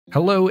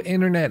Hello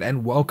Internet,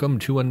 and welcome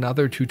to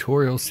another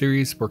tutorial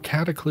series for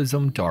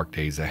Cataclysm Dark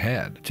Days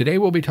Ahead. Today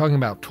we'll be talking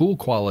about tool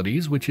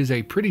qualities, which is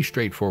a pretty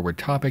straightforward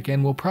topic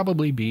and will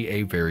probably be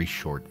a very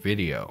short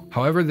video.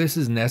 However, this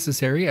is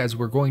necessary as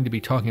we're going to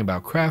be talking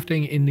about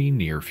crafting in the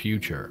near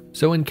future.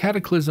 So in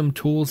Cataclysm,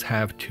 tools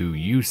have two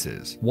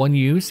uses. One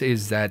use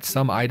is that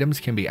some items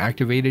can be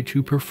activated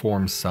to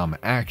perform some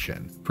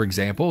action. For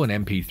example,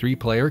 an MP3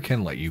 player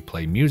can let you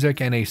play music,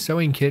 and a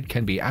sewing kit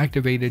can be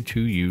activated to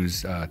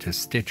use to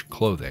stitch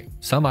clothing.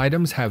 Some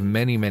items have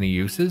many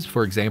uses.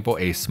 For example,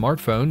 a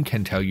smartphone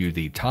can tell you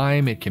the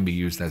time, it can be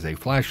used as a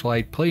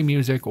flashlight, play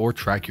music, or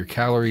track your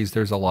calories.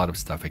 There's a lot of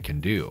stuff it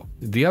can do.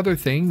 The other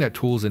thing that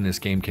tools in this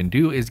game can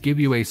do is give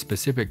you a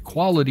specific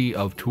quality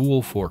of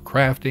tool for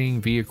crafting,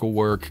 vehicle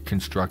work,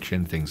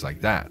 construction, things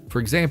like that. For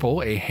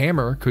example, a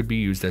hammer could be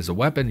used as a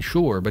weapon,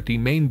 sure, but the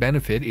main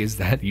benefit is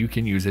that you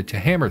can use it to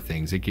hammer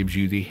things. It gives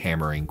you the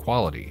hammering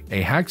quality.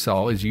 A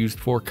hacksaw is used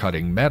for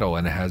cutting metal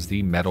and it has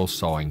the metal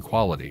sawing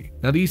quality.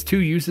 Now, these two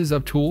uses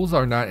of tools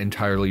are not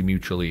entirely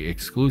mutually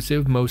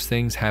exclusive. Most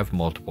things have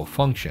multiple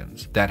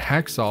functions. That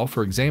hacksaw,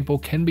 for example,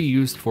 can be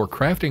used for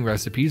crafting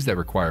recipes that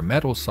require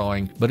metal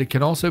sawing, but it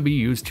can also be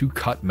used to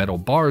cut metal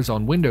bars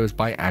on windows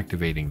by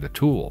activating the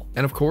tool.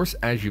 And of course,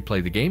 as you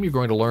play the game, you're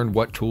going to learn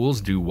what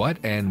tools do what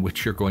and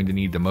which you're going to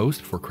need the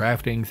most for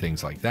crafting,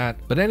 things like that.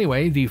 But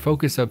anyway, the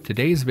focus of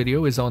today's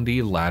video is on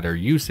the latter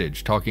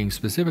usage, talking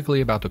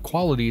specifically about the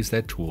qualities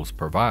that tools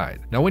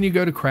provide. Now, when you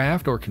go to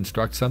craft or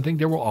construct something,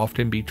 there will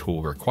often be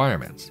tool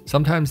requirements.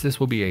 Sometimes this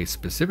will be a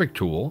specific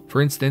tool.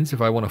 For instance, if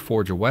I want to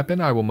forge a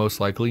weapon, I will most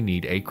likely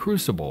need a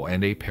crucible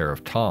and a pair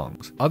of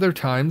tongs. Other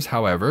times,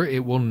 however,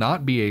 it will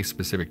not be a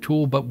specific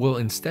tool, but will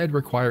instead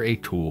require a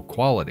tool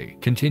quality.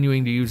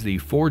 Continuing to use the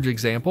forge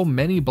example,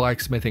 many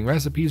blacksmithing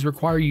recipes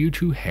require you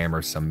to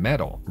hammer some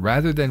metal.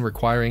 Rather than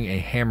requiring a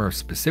hammer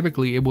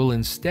specifically, it will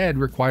instead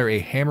require a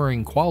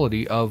hammering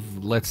quality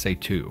of, let's say,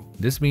 2.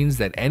 This means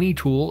that any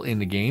tool in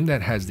the game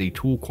that has the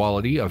tool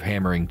quality of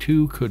hammering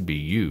 2 could be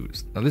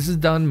used. Now, this is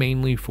done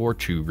mainly for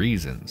two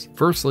reasons.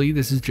 Firstly,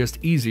 this is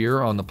just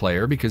easier on the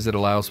player because it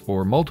allows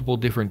for multiple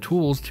different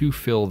tools to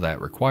fill that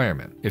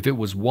requirement. If it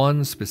was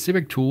one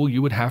specific tool,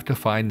 you would have to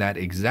find that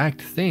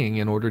exact thing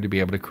in order to be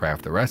able to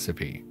craft the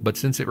recipe. But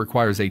since it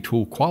requires a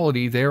tool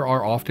quality, there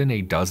are often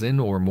a dozen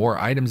or more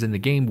items in the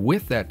game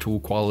with that tool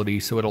quality,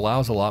 so it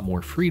allows a lot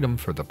more freedom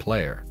for the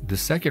player. The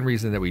second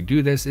reason that we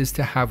do this is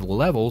to have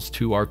levels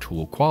to our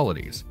tool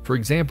qualities. For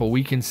example,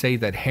 we can say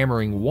that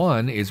hammering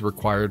 1 is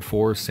required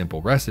for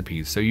simple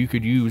recipes, so you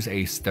could use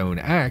a stone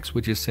axe,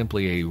 which is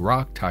simply a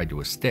rock tied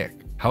to a stick.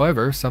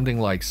 However, something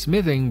like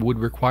smithing would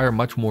require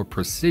much more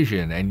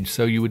precision, and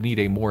so you would need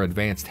a more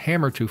advanced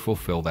hammer to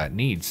fulfill that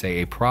need,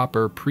 say a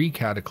proper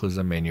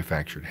pre-Cataclysm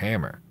manufactured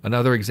hammer.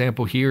 Another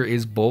example here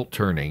is bolt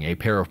turning. A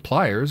pair of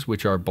pliers,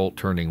 which are bolt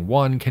turning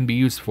 1, can be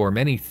used for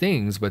many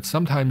things, but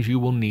sometimes you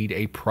will need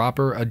a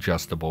proper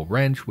adjustable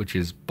wrench, which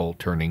is bolt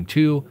turning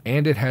 2,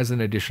 and it has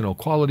an additional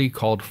quality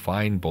called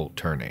fine bolt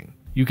turning.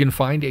 You can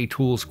find a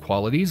tool's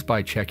qualities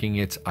by checking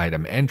its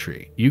item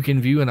entry. You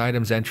can view an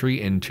item's entry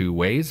in two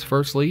ways.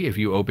 Firstly, if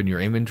you open your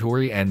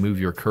inventory and move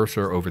your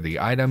cursor over the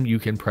item, you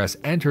can press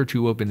enter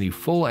to open the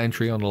full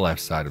entry on the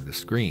left side of the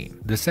screen.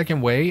 The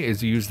second way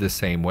is used the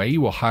same way. You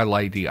will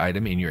highlight the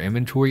item in your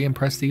inventory and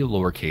press the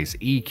lowercase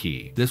e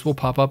key. This will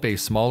pop up a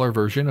smaller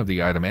version of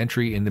the item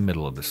entry in the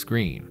middle of the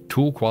screen.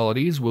 Tool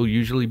qualities will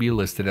usually be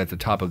listed at the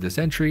top of this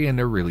entry, and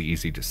they're really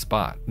easy to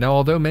spot. Now,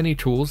 although many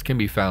tools can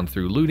be found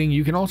through looting,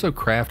 you can also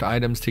craft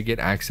items to get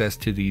access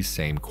to these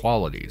same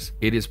qualities.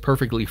 It is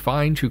perfectly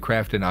fine to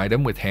craft an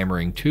item with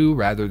hammering 2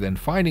 rather than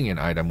finding an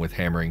item with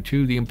hammering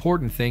 2. The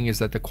important thing is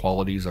that the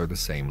qualities are the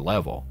same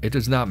level. It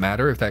does not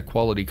matter if that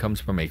quality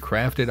comes from a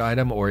crafted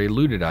item or a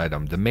looted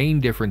item. The main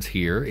difference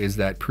here is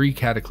that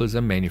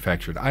pre-Cataclysm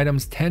manufactured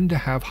items tend to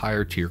have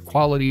higher tier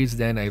qualities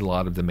than a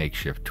lot of the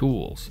makeshift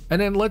tools.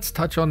 And then let's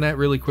touch on that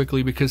really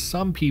quickly, because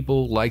some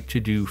people like to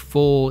do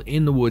full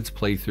in the woods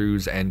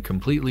playthroughs and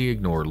completely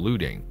ignore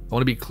looting. I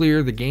want to be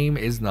clear, the game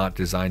is not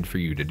designed for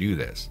you to do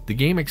this. The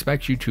game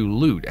expects you to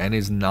loot and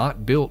is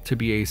not built to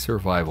be a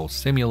survival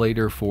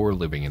simulator for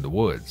living in the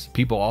woods.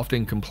 People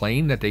often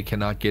complain that they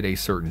cannot get a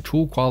certain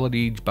tool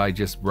quality by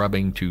just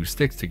rubbing two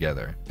sticks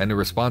together. And the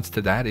response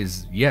to that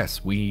is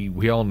yes,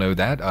 we all know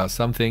that.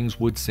 Some things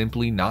would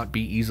simply not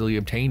be easily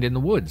obtained in the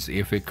woods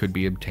if it could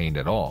be obtained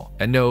at all.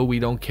 And no, we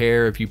don't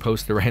care if you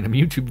post a random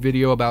YouTube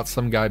video about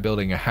some guy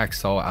building a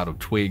hacksaw out of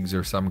twigs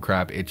or some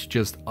crap. It's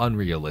just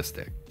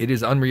unrealistic. It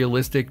is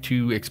unrealistic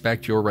to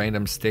expect your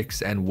random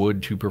sticks and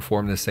wood to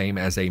perform the same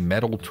as a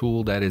metal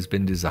tool that has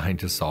been designed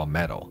to saw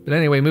metal. But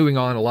anyway, moving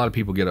on, a lot of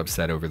people get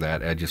upset over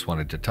that. I just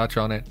wanted to touch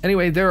on it.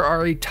 Anyway, there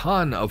are a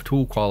ton of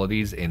tool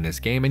qualities in this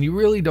game, and you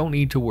really don't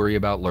need to worry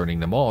about learning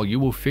them all. You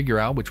will figure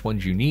out which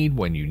ones you need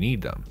when you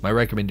need them. My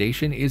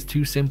recommendation is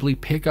to simply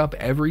pick up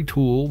every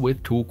tool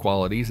with tool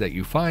qualities that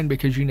you find,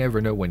 because you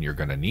never know when you're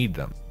going to need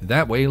them.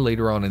 That way,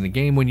 later on in the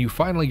game, when you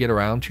finally get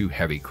around to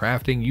heavy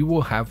crafting, you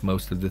will have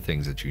most of the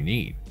things that you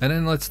need. And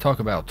then let's talk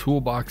about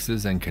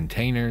toolboxes and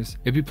containers.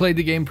 If you played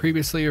the game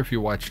previously or if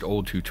you watched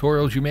old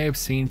tutorials, you may have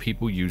seen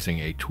people using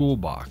a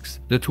toolbox.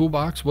 The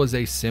toolbox was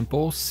a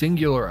simple,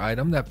 singular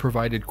item that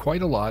provided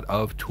quite a lot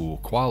of tool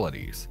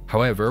qualities.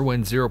 However,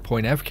 when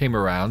 0.f came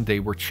around, they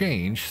were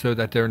changed so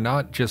that they're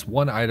not just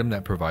one item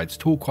that provides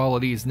tool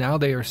qualities, now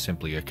they are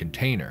simply a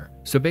container.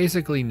 So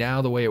basically now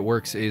the way it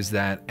works is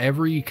that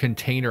every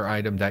container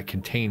item that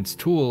contains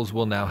tools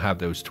will now have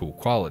those tool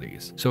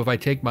qualities. So if I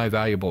take my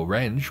valuable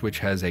wrench, which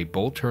has a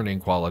bolt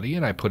turning quality,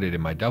 and I put it in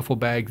my duffel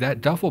bag,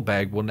 that duffel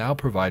bag will now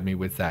provide me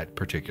with that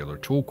particular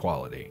tool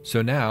quality.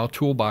 So now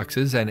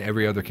toolboxes and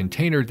every other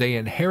container, they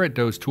inherit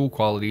those tool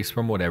qualities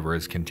from whatever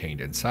is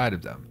contained inside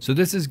of them. So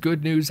this is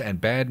good news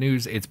and bad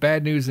news. It's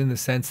bad news in the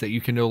sense that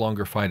you can no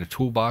longer find a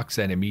toolbox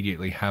and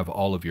immediately have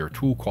all of your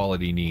tool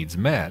quality needs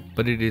met,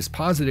 but it is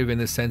positive in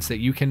the sense that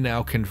you can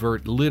now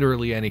convert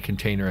literally any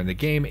container in the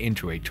game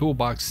into a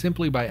toolbox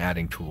simply by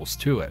adding tools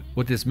to it.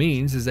 What this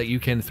means is that you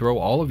can throw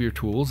all of your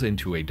tools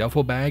into a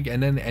duffel bag,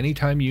 and then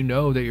anytime you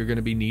know that you're going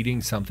to be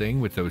needing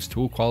something with those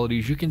tool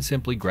qualities, you can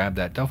simply grab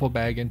that duffel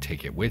bag and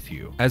take it with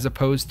you, as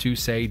opposed to,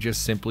 say,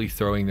 just simply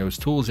throwing those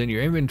tools in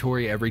your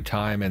inventory every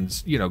time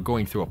and, you know,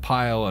 going through a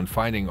pile and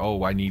finding,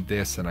 oh, I need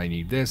this and I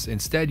need this.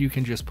 Instead, you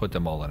can just put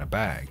them all in a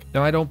bag.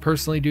 Now, I don't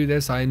personally do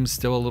this. I'm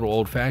still a little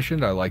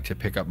old-fashioned. I like to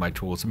pick up my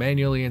tools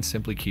manually and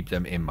simply keep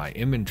them in my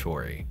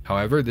inventory.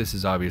 However, this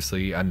is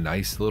obviously a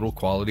nice little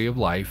quality of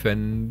life,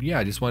 and yeah,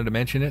 I just wanted to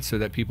mention it so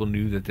that people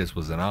knew that this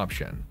was an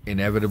option.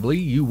 Inevitably,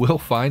 you will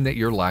find that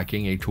you're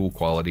lacking a tool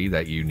quality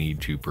that you need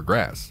to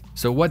progress.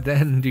 So what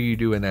then do you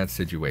do in that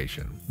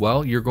situation?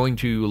 Well, you're going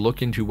to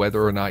look into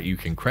whether or not you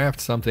can craft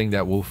something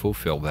that will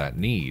fulfill that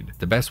need.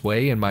 The best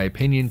way, in my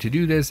opinion, to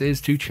do this is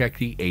to check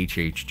the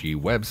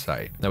HHG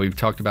website. Now, we've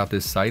talked about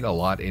this site a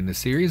lot in the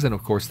series, and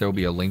of course there will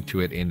be a link to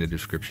it in the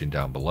description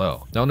down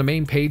below. Now, on the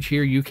main page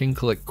here, you can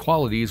click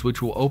qualities,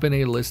 which will open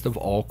a list of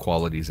all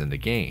qualities in the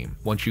game.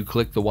 Once you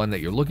click the one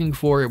that you're looking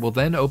for, it will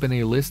then open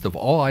a list of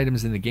all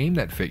items in the game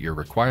that fit your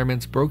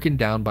requirements, broken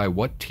down by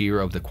what tier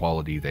of the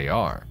quality they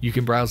are. You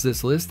can browse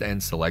this list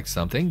and select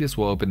something. This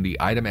will open the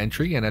item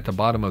entry, and at the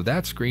bottom of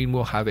that screen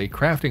will have a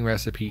crafting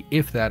recipe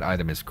if that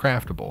item is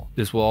craftable.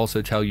 This will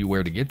also tell you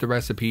where to get the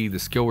recipe, the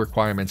skill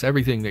requirements,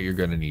 everything that you're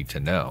going to need to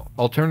know.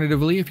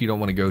 Alternatively, if you don't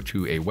want to go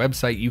to a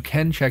website, you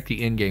can check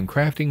the in-game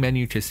crafting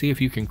menu to see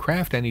if you can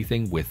craft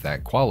anything with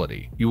that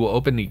quality. You will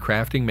open the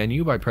crafting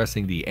menu by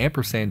pressing the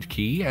ampersand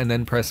key and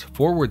then press /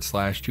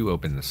 to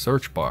open the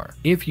search bar.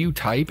 If you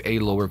type a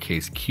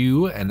lowercase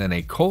q and then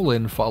a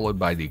colon followed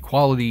by the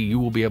quality, you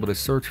will be able to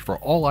search for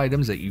all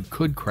items that you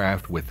could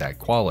craft with that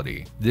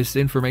quality. This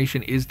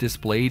information is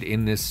displayed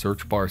in this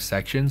search bar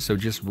section, so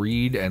just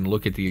read and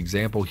look at the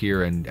example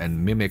here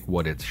and mimic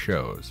what it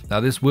shows. Now,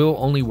 this will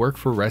only work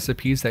for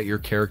recipes that your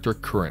character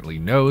currently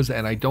knows,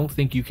 and I don't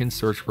think you can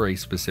search for a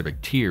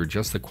specific tier,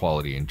 just the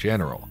quality in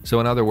general. So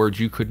in other words,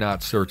 you could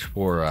not search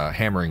for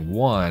hammering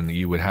 1,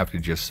 you would have to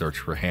just search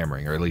for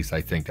hammering, or at least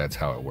I think that's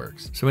how it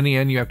works. So in the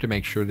end, you have to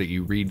make sure that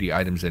you read the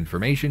item's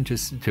information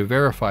to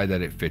verify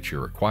that it fits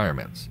your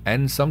requirements.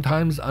 And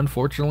sometimes,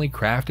 unfortunately,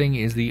 crafting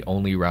is the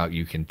only route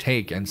you can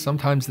take, and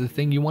sometimes the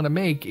thing you want to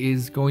make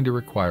is going to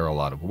require a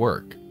lot of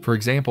work. For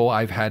example,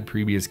 I've had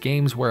previous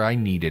games where I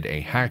needed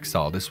a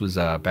hacksaw. This was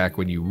back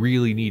when you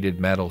really needed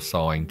metal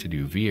sawing to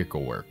do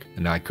vehicle work,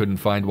 and I couldn't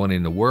find one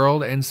in the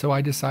world, and so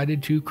I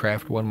decided to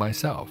craft one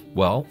myself.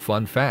 Well,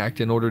 fun fact,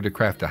 in order to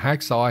craft a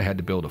hacksaw, I had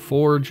to build a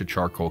forge, a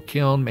charcoal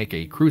kiln, make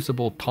a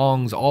crucible,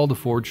 tongs, all the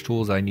forge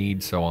tools I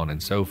need, so on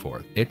and so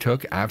forth. It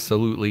took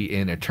absolutely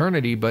an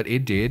eternity, but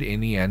it did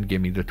in the end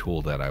give me the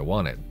tool that I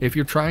wanted. If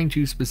you're trying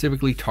to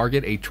specifically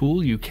target a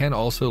tool, you can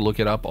also look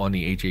it up on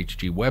the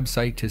HHG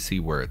website to see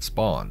where it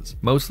spawns.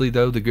 Mostly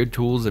though, the good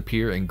tools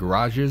appear in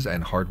garages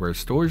and hardware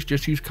stores.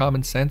 Just use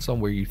common sense on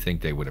where you think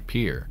they would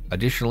appear.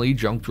 Additionally,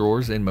 junk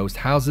drawers in most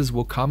houses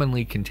will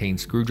commonly contain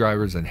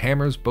screwdrivers and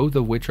hammers, both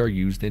of which are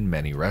used in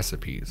many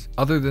recipes.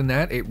 Other than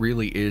that, it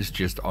really is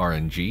just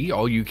RNG.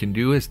 All you can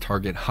do is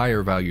target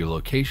higher value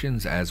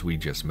locations, as we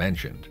just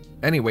mentioned.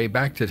 Anyway,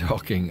 back to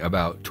talking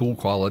about tool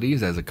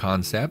qualities as a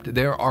concept.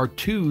 There are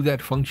two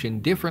that function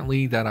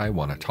differently that I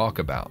want to talk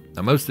about.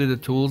 Now, most of the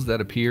tools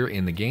that appear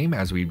in the game,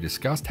 as we've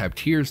discussed, have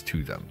tiers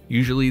to them.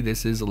 Usually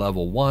this is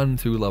level 1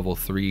 through level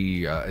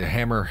 3. A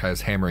hammer has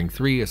hammering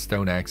 3, a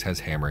stone axe has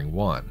hammering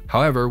 1.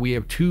 However, we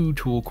have two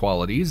tool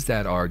qualities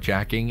that are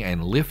jacking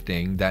and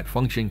lifting that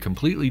function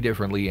completely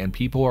differently, and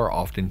people are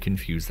often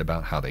confused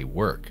about how they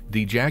work.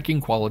 The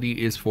jacking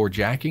quality is for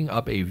jacking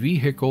up a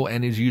vehicle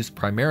and is used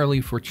primarily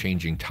for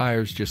changing tires,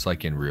 just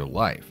like in real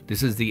life.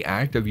 This is the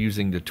act of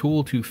using the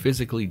tool to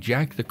physically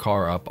jack the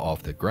car up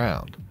off the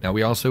ground. Now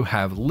we also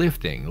have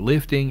lifting.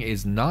 Lifting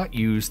is not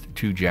used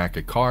to jack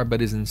a car,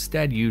 but is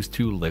instead used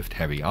to lift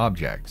heavy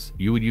objects.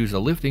 You would use a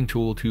lifting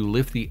tool to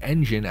lift the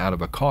engine out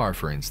of a car,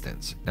 for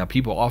instance. Now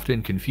people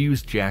often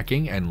confuse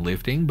jacking and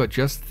lifting, but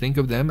just think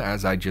of them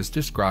as I just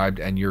described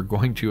and you're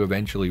going to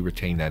eventually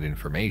retain that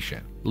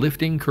information.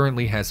 Lifting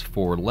currently has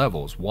 4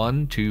 levels,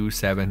 1, 2,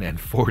 7, and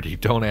 40.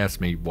 Don't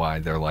ask me why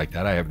they're like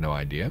that, I have no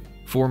idea.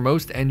 For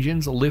most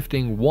engines,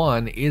 lifting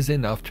 1 is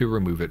enough to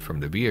remove it from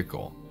the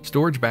vehicle.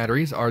 Storage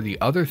batteries are the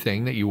other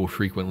thing that you will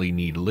frequently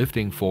need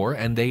lifting for,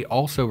 and they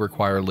also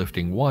require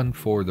lifting 1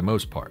 for the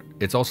most part.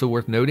 It's also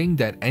worth noting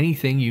that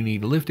anything you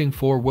need lifting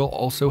for will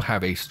also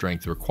have a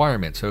strength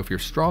requirement, so if you're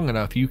strong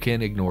enough, you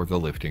can ignore the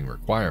lifting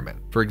requirement.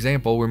 For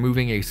example,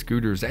 removing a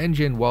scooter's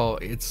engine, well,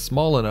 it's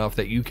small enough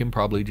that you can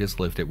probably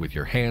just lift it with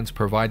your hands,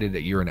 provided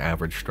that you're an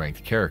average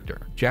strength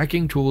character.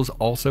 Jacking tools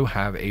also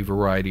have a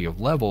variety of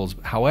levels,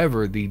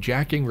 however, the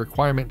jacking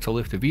requirement to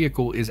lift a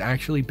vehicle is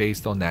actually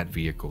based on that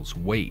vehicle's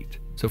weight.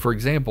 So for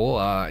example,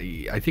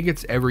 I think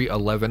it's every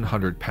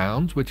 1,100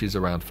 pounds, which is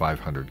around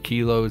 500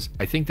 kilos.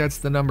 I think that's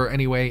the number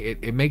anyway.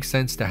 It makes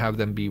sense to have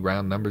them be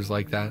round numbers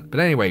like that. But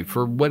anyway,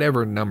 for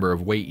whatever number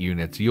of weight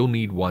units, you'll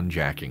need 1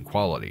 jacking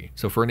quality.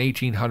 So for an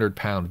 1,800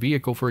 pound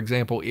vehicle, for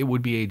example, it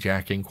would be a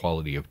jacking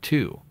quality of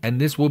 2. And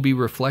this will be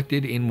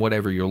reflected in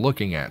whatever you're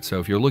looking at.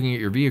 So if you're looking at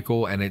your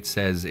vehicle and it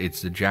says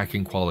it's a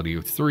jacking quality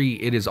of 3,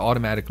 it is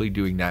automatically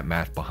doing that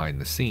math behind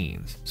the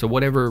scenes. So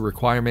whatever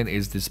requirement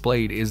is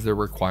displayed is the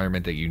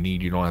requirement that you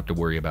need. You don't have to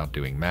worry about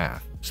doing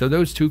math. So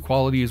those 2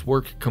 qualities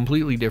work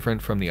completely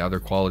different from the other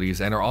qualities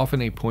and are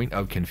often a point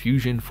of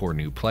confusion for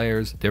new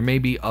players. There may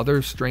be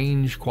other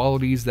strange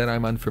qualities that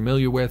I'm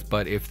unfamiliar with,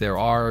 but if there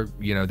are,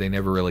 they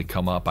never really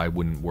come up. I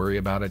wouldn't worry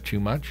about it too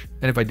much.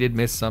 And if I did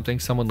miss something,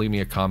 someone leave me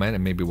a comment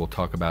and maybe we'll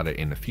talk about it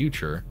in the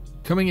future.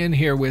 Coming in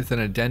here with an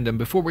addendum,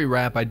 before we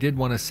wrap, I did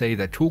want to say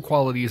that tool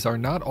qualities are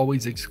not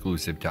always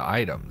exclusive to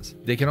items.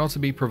 They can also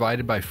be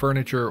provided by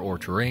furniture or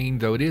terrain,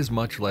 though it is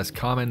much less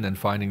common than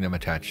finding them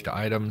attached to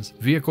items.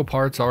 Vehicle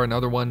parts are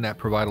another one that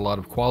provide a lot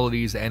of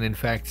qualities, and in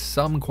fact,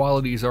 some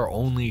qualities are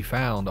only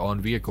found on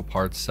vehicle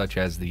parts, such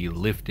as the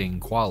lifting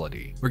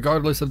quality.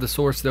 Regardless of the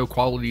source though,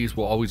 qualities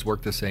will always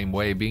work the same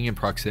way. Being in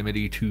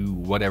proximity to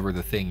whatever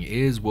the thing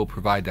is will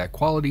provide that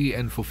quality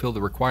and fulfill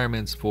the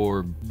requirements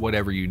for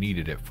whatever you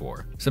needed it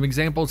for. Some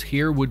examples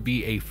here would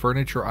be a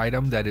furniture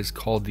item that is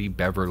called the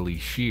Beverly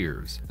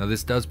Shears. Now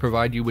this does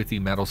provide you with the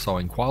metal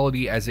sawing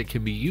quality, as it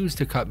can be used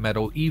to cut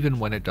metal even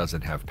when it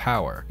doesn't have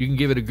power. You can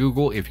give it a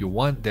Google if you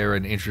want. They're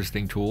an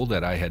interesting tool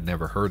that I had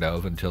never heard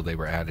of until they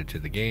were added to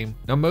the game.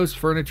 Now most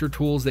furniture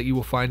tools that you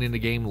will find in the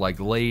game, like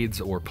lathes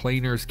or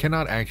planers,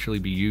 cannot actually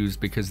be used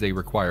because they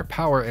require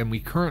power, and we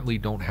currently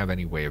don't have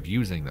any way of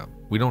using them.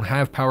 We don't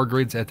have power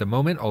grids at the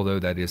moment, although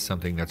that is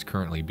something that's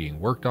currently being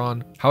worked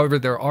on. However,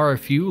 there are a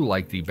few,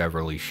 like the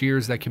Beverly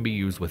Shears, that can be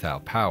used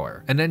without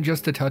power. And then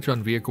just to touch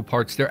on vehicle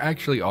parts, there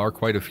actually are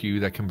quite a few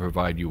that can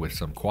provide you with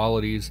some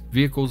qualities.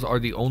 Vehicles are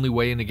the only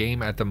way in the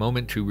game at the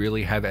moment to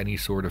really have any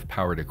sort of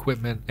powered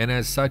equipment, and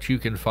as such you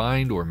can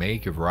find or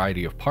make a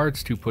variety of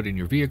parts to put in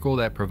your vehicle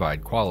that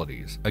provide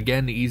qualities.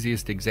 Again, the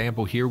easiest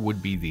example here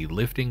would be the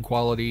lifting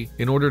quality.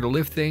 In order to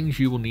lift things,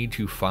 you will need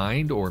to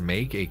find or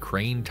make a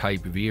crane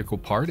type vehicle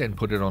part and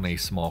put it on a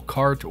small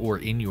cart or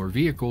in your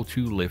vehicle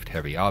to lift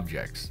heavy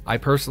objects. I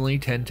personally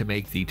tend to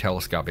make the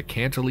telescopic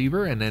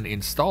cantilever and then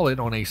install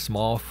it on a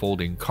small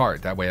folding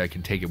cart. That way I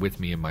can take it with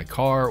me in my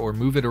car or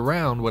move it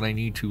around when I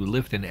need to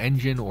lift an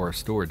engine or a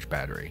storage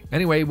battery.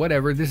 Anyway,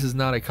 whatever, this is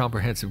not a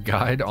comprehensive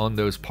guide on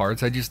those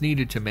parts. I just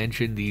needed to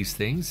mention these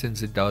things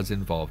since it does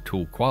involve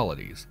tool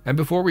qualities. And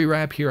before we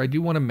wrap here, I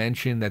do want to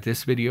mention that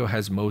this video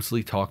has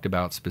mostly talked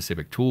about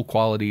specific tool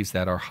qualities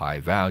that are high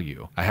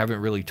value. I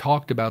haven't really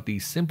talked about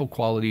these simple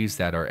qualities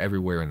that are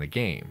everywhere in the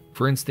game.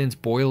 For instance,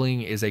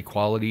 boiling is a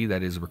quality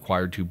that is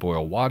required to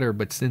boil water,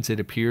 but since it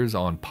appears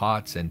on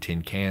pots and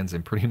tin cans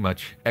and pretty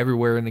much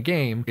everywhere in the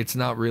game, it's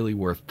not really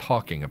worth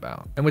talking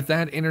about. And with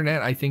that,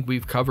 internet, I think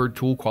we've covered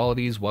tool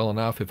qualities well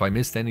enough. If I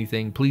missed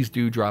anything, please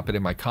do drop it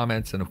in my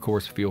comments, and of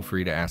course feel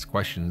free to ask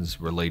questions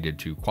related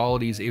to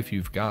qualities if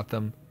you've got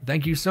them.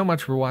 Thank you so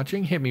much for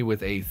watching. Hit me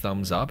with a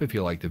thumbs up if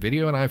you liked the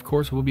video, and I of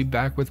course will be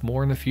back with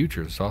more in the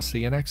future, so I'll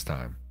see you next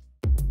time.